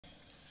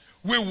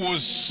We will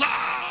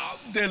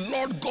serve the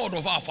Lord God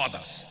of our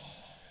fathers.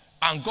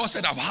 And God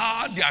said, I've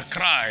heard their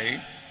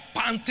cry,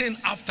 panting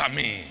after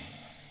me.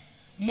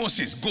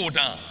 Moses, go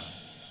down.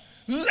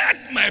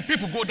 Let my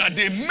people go that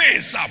they may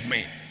serve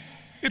me.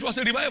 It was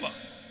a revival.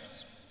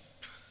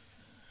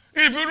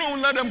 If you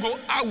don't let them go,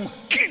 I will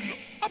kill them.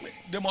 I mean,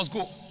 they must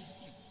go.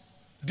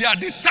 They are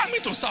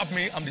determined to serve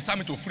me. I'm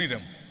determined to free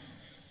them.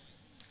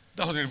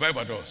 That's what the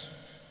revival does.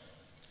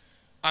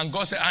 And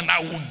God said, and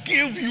I will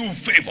give you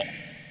favor.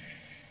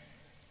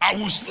 I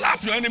will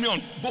slap your enemy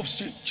on both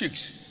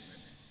cheeks.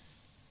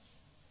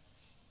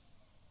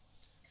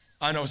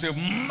 And I will say,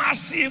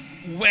 massive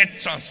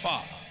wealth transfer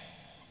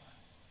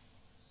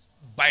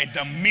by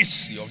the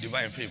mystery of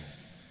divine favor.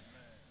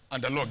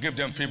 And the Lord gave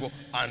them favor,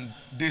 and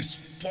they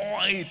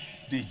spoiled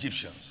the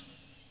Egyptians.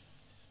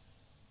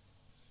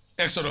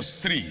 Exodus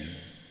 3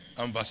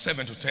 and verse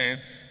 7 to 10,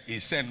 he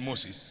sent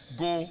Moses,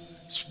 go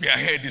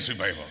spearhead this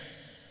revival.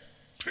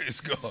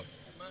 Praise God. Amen.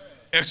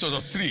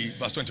 Exodus 3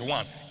 verse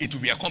 21, it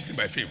will be accompanied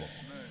by favor.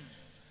 Amen.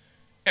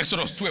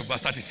 Exodus 12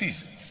 verse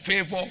 36,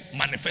 favor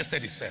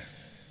manifested itself.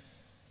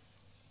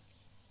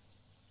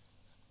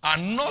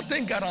 And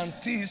nothing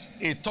guarantees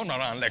a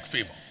turnaround like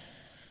favor.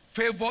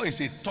 Favor is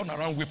a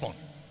turnaround weapon.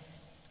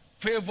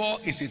 Favor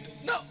is it.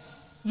 Now,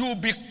 you'll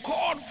be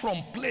called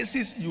from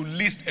places you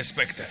least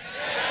expected.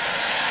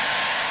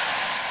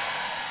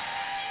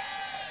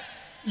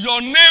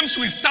 Your names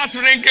will start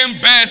ringing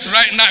bells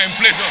right now in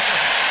place of.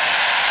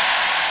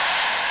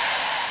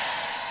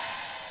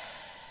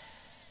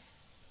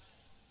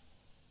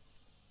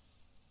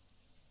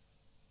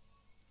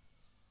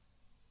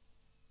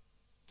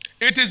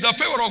 It is the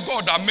favor of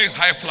God that makes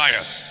high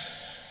flyers.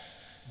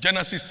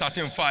 Genesis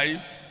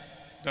 13:5,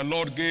 the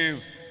Lord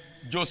gave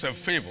Joseph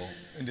favor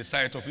in the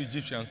sight of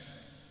Egyptians.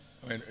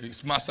 When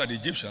his master, the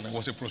Egyptian,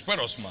 was a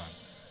prosperous man.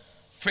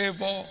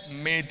 Favor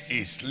made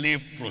a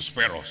slave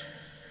prosperous.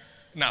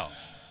 Now,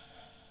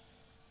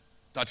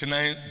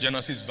 39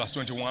 Genesis verse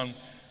 21,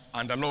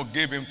 and the Lord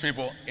gave him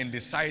favor in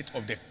the sight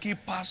of the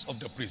keepers of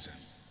the prison.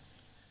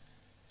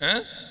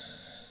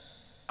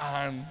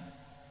 And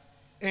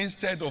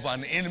instead of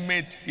an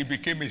inmate, he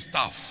became a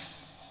staff.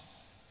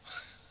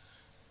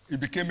 He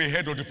became a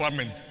head of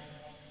department.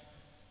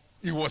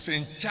 He was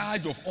in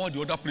charge of all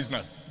the other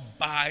prisoners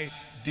by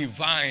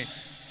divine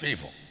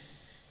favor.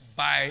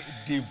 By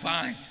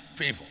divine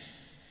favor.